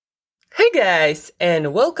Guys,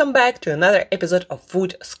 and welcome back to another episode of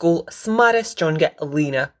Food School Smarter, Stronger,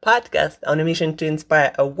 Leaner podcast on a mission to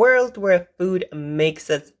inspire a world where food makes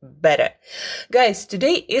us better. Guys,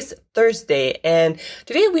 today is Thursday, and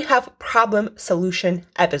today we have problem solution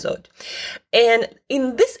episode. And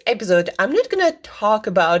in this episode, I'm not going to talk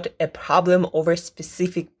about a problem over a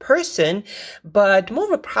specific person, but more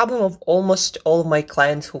of a problem of almost all of my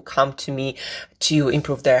clients who come to me to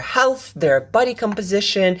improve their health, their body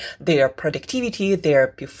composition, their productivity, their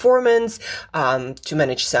performance, to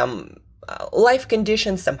manage some life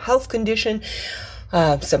conditions, some health condition,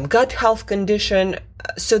 some gut health condition.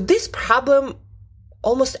 So this problem,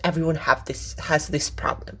 almost everyone has this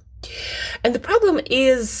problem. And the problem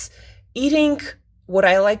is eating what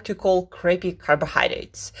I like to call crappy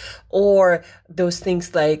carbohydrates, or those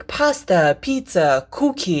things like pasta, pizza,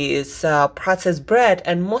 cookies, processed bread,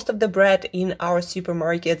 and most of the bread in our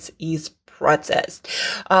supermarkets is processed.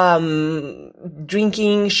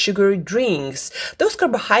 Drinking sugary drinks, those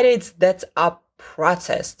carbohydrates that are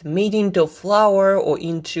processed, made into flour or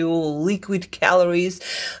into liquid calories.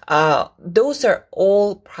 Those are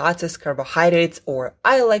all processed carbohydrates, or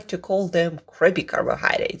I like to call them crappy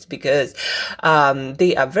carbohydrates, because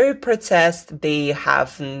they are very processed. They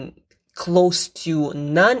have close to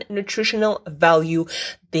non-nutritional value.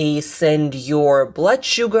 They send your blood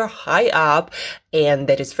sugar high up, and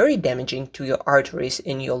that is very damaging to your arteries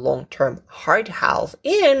and your long-term heart health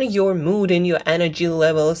and your mood and your energy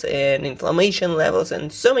levels and inflammation levels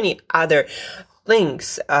and so many other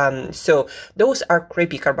things. So those are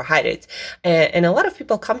crappy carbohydrates. And a lot of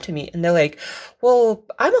people come to me and they're like, well,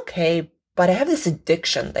 I'm okay, but I have this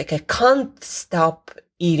addiction. Like I can't stop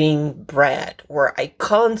eating bread, or I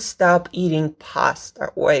can't stop eating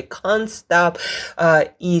pasta, or I can't stop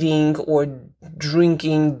eating or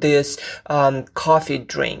drinking this coffee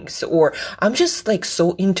drinks, or I'm just like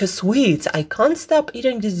so into sweets. I can't stop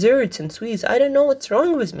eating desserts and sweets. I don't know what's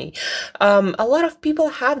wrong with me. A lot of people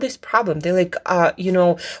have this problem. They're like,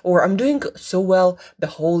 or I'm doing so well the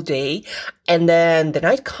whole day, and then the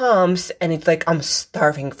night comes and it's like I'm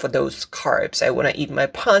starving for those carbs. I want to eat my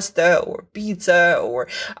pasta or pizza, or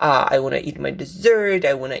I want to eat my dessert.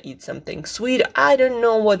 I want to eat something sweet. I don't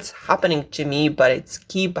know what's happening to me, but it's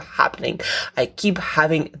keep happening. I keep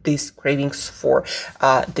having these cravings for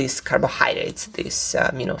these carbohydrates, these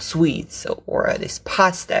sweets, or this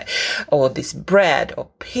pasta, or this bread, or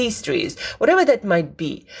pastries, whatever that might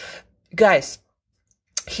be. Guys,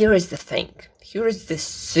 here is the thing. Here is the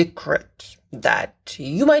secret that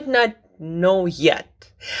you might not know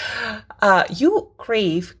yet. You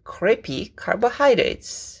crave crappy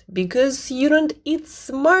carbohydrates because you don't eat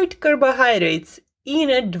smart carbohydrates in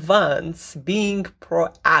advance, being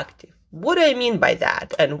proactive. What do I mean by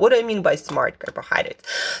that? And what do I mean by smart carbohydrates?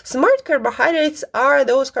 Smart carbohydrates are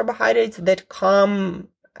those carbohydrates that come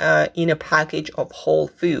in a package of whole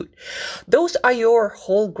food. Those are your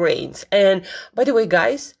whole grains. And by the way,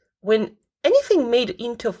 guys, when anything made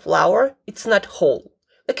into flour, it's not whole.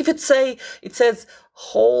 Like if it says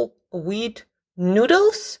whole wheat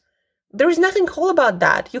noodles, there is nothing whole about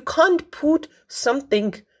that. You can't put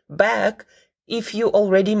something back if you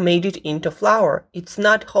already made it into flour. It's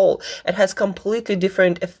not whole. It has completely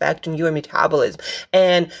different effect on your metabolism.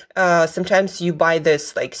 And sometimes you buy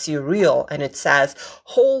this like cereal and it says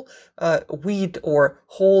whole wheat or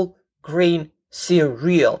whole grain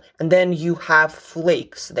cereal, and then you have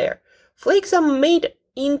flakes there. Flakes are made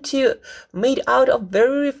out of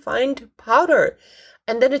very refined powder.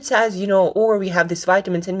 And then it says, or we have these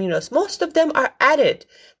vitamins and minerals. Most of them are added.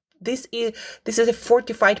 This is a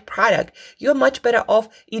fortified product. You're much better off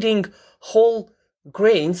eating whole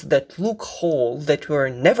grains that look whole, that were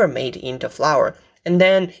never made into flour. And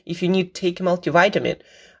then if you need to take a multivitamin,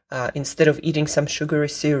 instead of eating some sugary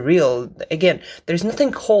cereal, again, there's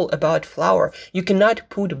nothing whole about flour. You cannot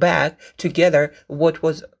put back together what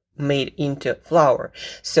was made into flour.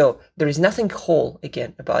 So there is nothing whole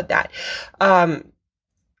again about that.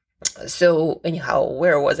 So anyhow,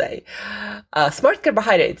 where was I? Smart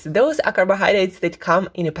carbohydrates. Those are carbohydrates that come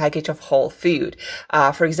in a package of whole food.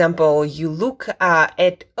 For example, you look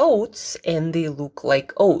at oats and they look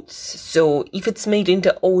like oats. So if it's made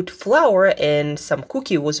into oat flour and some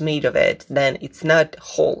cookie was made of it, then it's not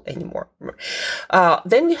whole anymore.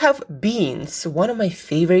 Then we have beans, one of my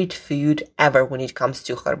favorite food ever when it comes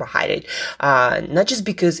to carbohydrate. Not just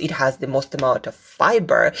because it has the most amount of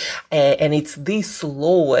fiber and it's the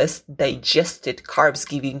slowest longest digested carbs,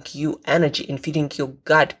 giving you energy and feeding your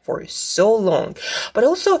gut for so long. But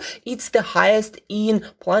also it's the highest in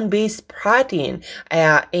plant-based protein,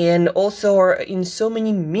 and also in so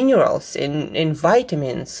many minerals and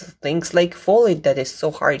vitamins, things like folate that is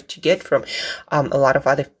so hard to get from a lot of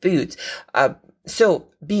other foods. So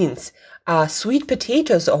beans, sweet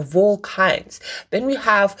potatoes of all kinds. Then we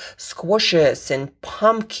have squashes and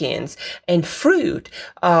pumpkins and fruit.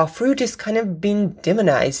 Fruit is kind of being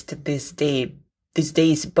demonized these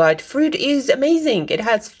days, but fruit is amazing. It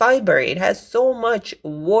has fiber. It has so much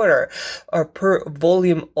water per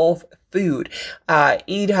volume of food.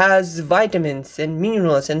 It has vitamins and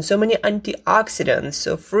minerals and so many antioxidants.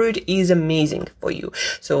 So fruit is amazing for you.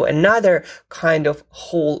 So another kind of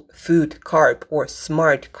whole food carb or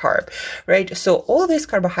smart carb, right? So all these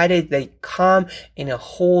carbohydrates, they come in a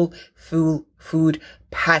whole full food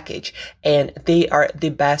package, and they are the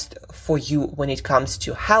best for you when it comes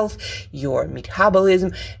to health, your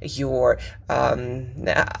metabolism, your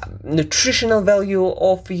nutritional value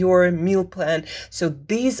of your meal plan. So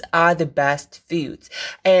these are the best foods.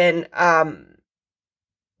 And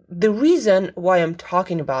the reason why I'm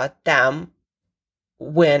talking about them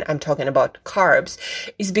when I'm talking about carbs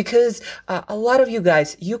is because a lot of you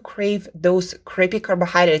guys, you crave those crappy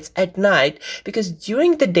carbohydrates at night because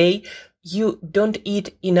during the day you don't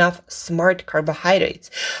eat enough smart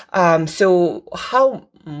carbohydrates. So how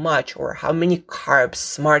much or how many carbs,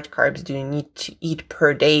 smart carbs, do you need to eat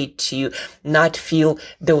per day to not feel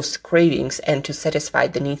those cravings and to satisfy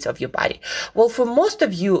the needs of your body? Well, for most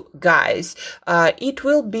of you guys, it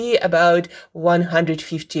will be about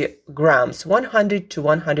 150 grams, 100 to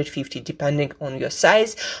 150, depending on your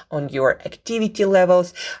size, on your activity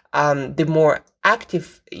levels. The more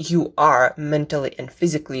active you are mentally and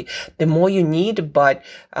physically, the more you need, but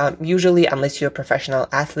usually, unless you're a professional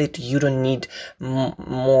athlete, you don't need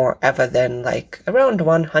more ever than like around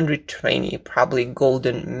 120, probably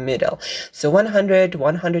golden middle. So 100,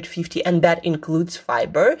 150, and that includes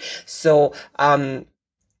fiber. So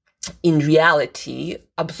in reality,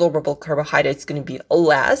 absorbable carbohydrate is going to be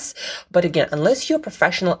less. But again, unless you're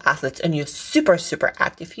professional athletes and you're super, super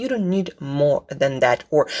active, you don't need more than that.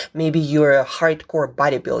 Or maybe you're a hardcore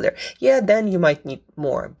bodybuilder. Yeah, then you might need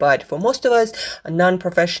more. But for most of us,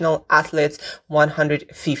 non-professional athletes,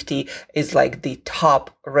 150 is like the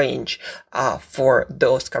top range for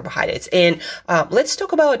those carbohydrates. And let's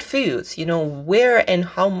talk about foods, where and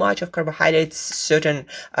how much of carbohydrates certain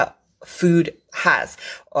food has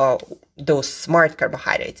those smart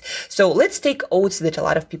carbohydrates. So let's take oats that a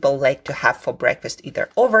lot of people like to have for breakfast, either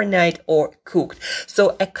overnight or cooked.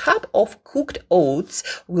 So a cup of cooked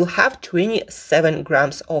oats will have 27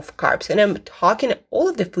 grams of carbs. And all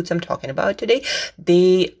of the foods I'm talking about today,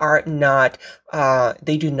 they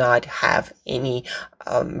do not have any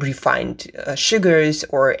refined sugars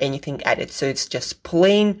or anything added. So it's just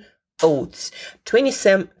plain oats,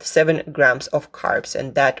 27 grams of carbs,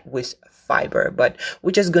 and that with fiber. But we're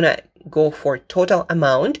just gonna go for total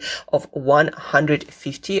amount of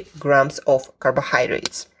 150 grams of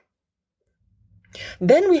carbohydrates.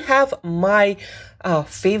 Then we have my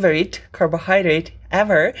favorite carbohydrate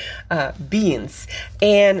ever, beans.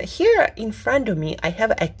 And here in front of me, I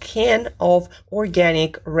have a can of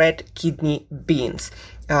organic red kidney beans.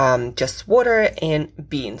 Just water and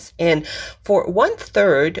beans. And for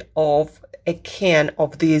 1/3 of a can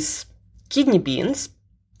of these kidney beans,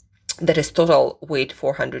 that is total weight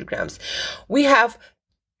 400 grams, we have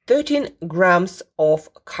 13 grams of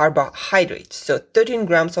carbohydrates. So 13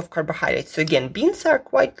 grams of carbohydrates. So again, beans are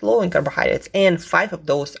quite low in carbohydrates, and 5 of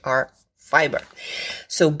those are fiber.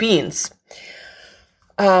 So beans.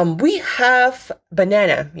 We have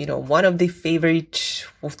banana, one of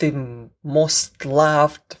the most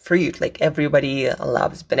loved fruit. Like everybody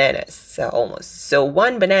loves bananas, almost. So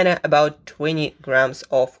one banana, about 20 grams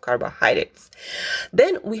of carbohydrates.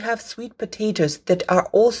 Then we have sweet potatoes that are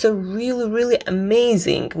also really, really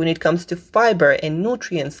amazing when it comes to fiber and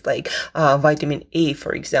nutrients like vitamin A,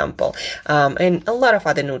 for example, and a lot of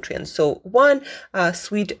other nutrients. So one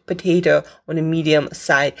sweet potato on a medium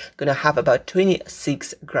side gonna have about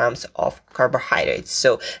 26 grams of carbohydrates.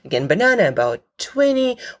 So again, banana about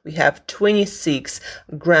 20, we have 26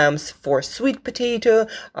 grams for sweet potato.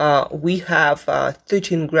 We have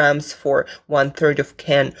 13 grams for 1/3 of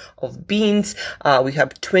can of beans. We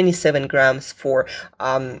have 27 grams for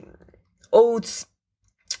oats.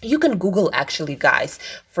 You can Google actually, guys.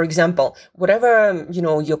 For example, whatever,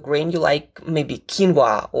 your grain you like, maybe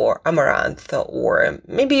quinoa or amaranth or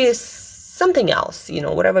maybe something else,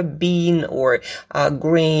 whatever bean or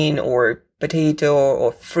grain or potato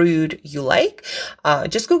or fruit you like,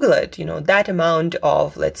 just Google it, that amount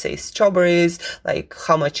of, let's say, strawberries, like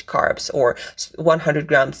how much carbs, or 100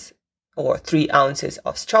 grams or 3 ounces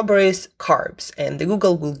of strawberries, carbs, and the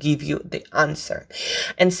Google will give you the answer.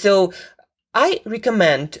 And so I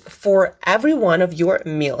recommend for every one of your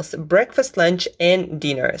meals, breakfast, lunch, and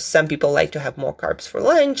dinner. Some people like to have more carbs for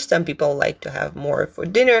lunch. Some people like to have more for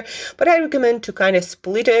dinner. But I recommend to kind of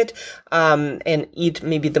split it and eat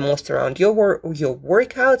maybe the most around your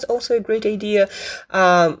workouts. Also a great idea.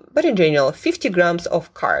 But in general, 50 grams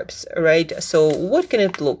of carbs, right? So what can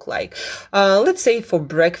it look like? Let's say for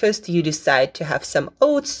breakfast, you decide to have some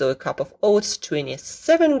oats. So a cup of oats,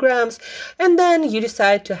 27 grams. And then you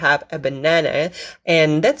decide to have a banana,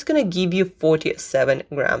 and that's gonna give you 47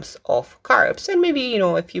 grams of carbs, and maybe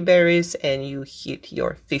a few berries, and you hit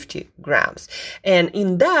your 50 grams. And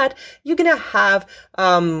in that, you're gonna have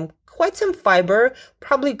quite some fiber,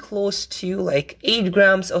 probably close to like 8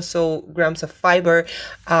 grams or so grams of fiber,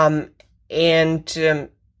 and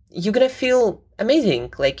you're gonna feel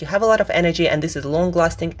amazing, like you have a lot of energy, and this is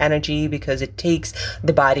long-lasting energy because it takes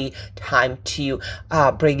the body time to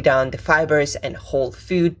break down the fibers and whole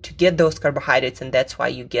food to get those carbohydrates, and that's why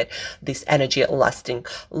you get this energy lasting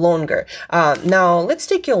longer. Now let's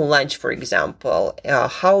take your lunch, for example.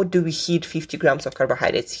 How do we hit 50 grams of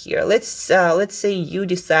carbohydrates here? Let's say you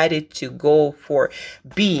decided to go for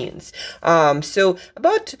beans. So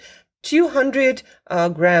about 200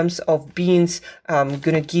 grams of beans,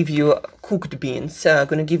 gonna give you cooked beans,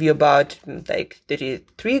 gonna give you about like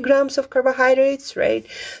 33 grams of carbohydrates, right?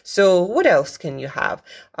 So what else can you have?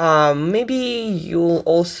 Maybe you'll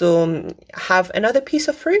also have another piece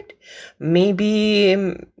of fruit,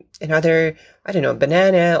 maybe another, I don't know,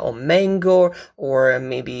 banana or mango, or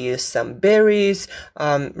maybe some berries,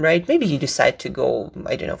 right? Maybe you decide to go,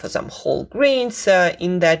 I don't know, for some whole grains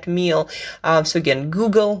in that meal. So again,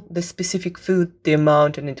 Google the specific food, the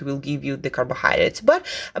amount, and it will give you the carbohydrates. But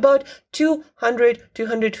about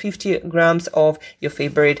 250 grams of your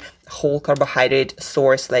favorite whole carbohydrate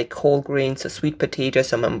source, like whole grains, so sweet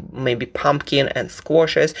potatoes, or maybe pumpkin and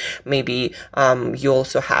squashes. Maybe you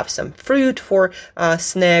also have some fruit for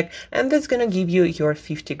snack, and that's gonna give you your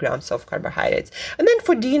 50 grams of carbohydrates. And then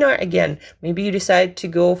for dinner, again, maybe you decide to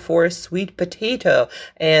go for sweet potato,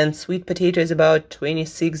 and sweet potato is about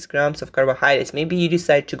 26 grams of carbohydrates. Maybe you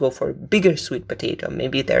decide to go for bigger sweet potato.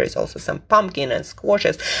 Maybe there is also some pumpkin and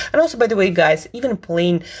squashes. And also, by the way, guys, even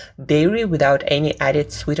plain dairy without any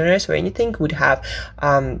added sweeteners or anything would have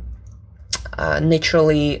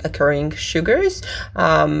naturally occurring sugars.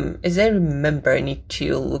 As I remember, I need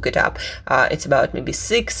to look it up. It's about maybe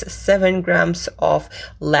 6-7 grams of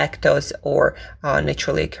lactose or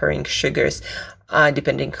naturally occurring sugars,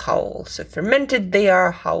 depending how also fermented they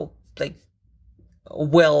are, how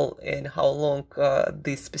well and how long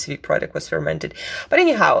this specific product was fermented. But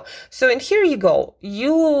anyhow, so and here you go.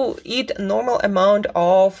 You eat a normal amount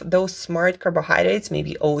of those smart carbohydrates,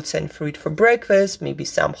 maybe oats and fruit for breakfast, maybe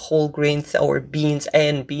some whole grains or beans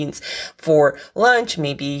for lunch.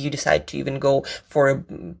 Maybe you decide to even go for a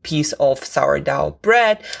piece of sourdough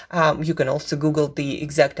bread. You can also Google the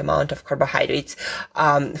exact amount of carbohydrates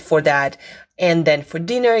for that. And then for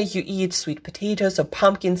dinner, you eat sweet potatoes or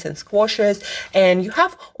pumpkins and squashes, and you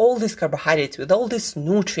have all these carbohydrates with all these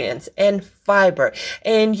nutrients and fiber,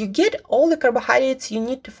 and you get all the carbohydrates you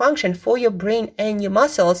need to function for your brain and your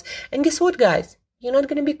muscles. And guess what, guys? You're not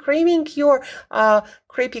going to be craving your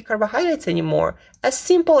crappy carbohydrates anymore. As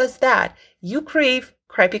simple as that. You crave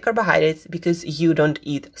crappy carbohydrates because you don't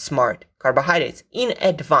eat smart carbohydrates in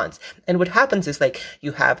advance. And what happens is, like,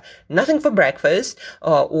 you have nothing for breakfast,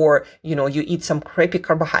 or you eat some crappy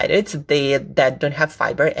carbohydrates that don't have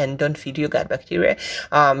fiber and don't feed your gut bacteria.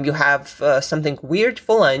 You have something weird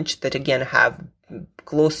for lunch that again have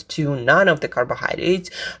close to none of the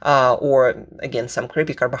carbohydrates, or again some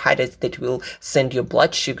crappy carbohydrates that will send your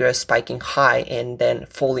blood sugar spiking high and then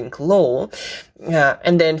falling low.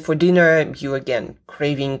 And then for dinner, you again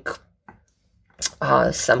craving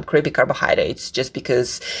some crappy carbohydrates just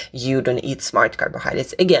because you don't eat smart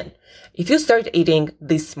carbohydrates. Again, if you start eating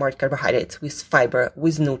these smart carbohydrates with fiber,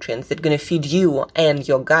 with nutrients that are going to feed you and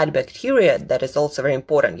your gut bacteria, that is also very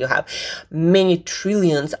important. You have many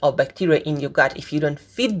trillions of bacteria in your gut. If you don't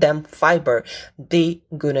feed them fiber, they're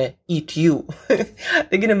going to eat you. They're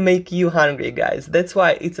going to make you hungry, guys. That's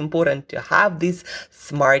why it's important to have these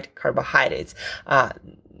smart carbohydrates.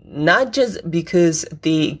 not just because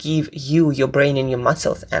they give you, your brain and your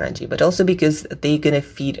muscles energy, but also because they're going to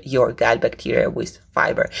feed your gut bacteria with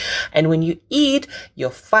fiber. And when you eat your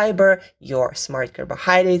fiber, your smart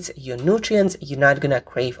carbohydrates, your nutrients, you're not going to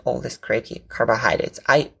crave all these crappy carbohydrates.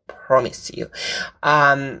 I promise you.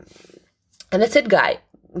 And that's it,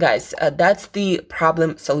 guys, that's the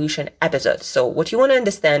problem solution episode. So what you want to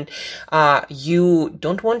understand, you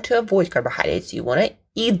don't want to avoid carbohydrates. You want to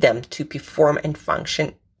eat them to perform and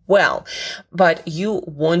function well, but you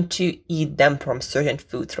want to eat them from certain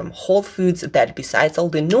foods, from whole foods that besides all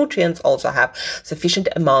the nutrients also have sufficient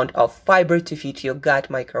amount of fiber to feed your gut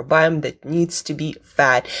microbiome that needs to be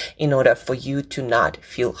fed in order for you to not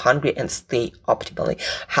feel hungry and stay optimally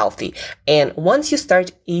healthy. And once you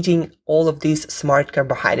start eating all of these smart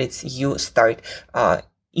carbohydrates, you start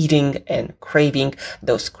eating and craving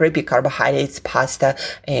those crappy carbohydrates, pasta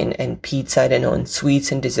and pizza, and sweets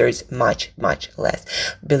and desserts much less.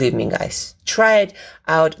 Believe me, guys, try it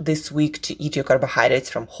out this week to eat your carbohydrates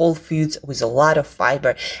from whole foods with a lot of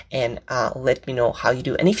fiber, and let me know how you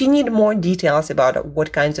do. And if you need more details about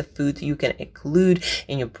what kinds of foods you can include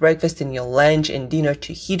in your breakfast, in your lunch and dinner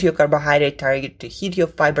to hit your carbohydrate target, to hit your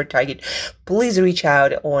fiber target, please reach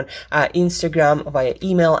out on Instagram via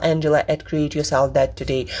email,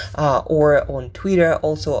 angela@createyourself.today, or on Twitter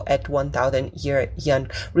also at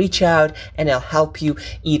 1000yearyoung. Reach out and I'll help you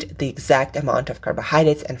eat the exact amount of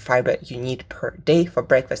carbohydrates and fiber you need per day for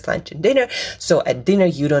breakfast, lunch, and dinner. So at dinner,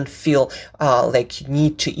 you don't feel like you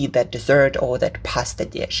need to eat that dessert or that pasta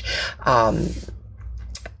dish. And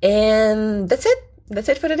that's it. That's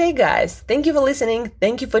it for today, guys. Thank you for listening.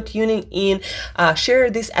 Thank you for tuning in. Share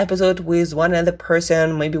this episode with one other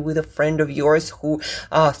person, maybe with a friend of yours who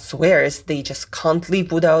swears they just can't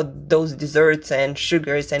live without those desserts and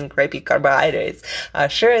sugars and crappy carbohydrates.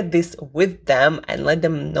 Share this with them and let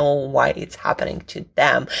them know why it's happening to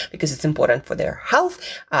them, because it's important for their health,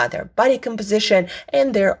 their body composition,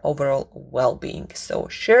 and their overall well-being. So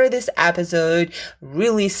share this episode,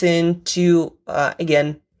 re-listen to,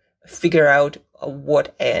 again, figure out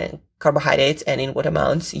what carbohydrates and in what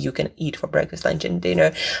amounts you can eat for breakfast, lunch, and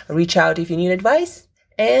dinner. Reach out if you need advice.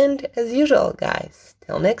 And as usual, guys,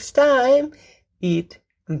 till next time, eat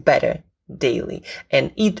better daily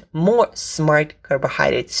and eat more smart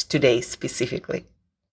carbohydrates today specifically.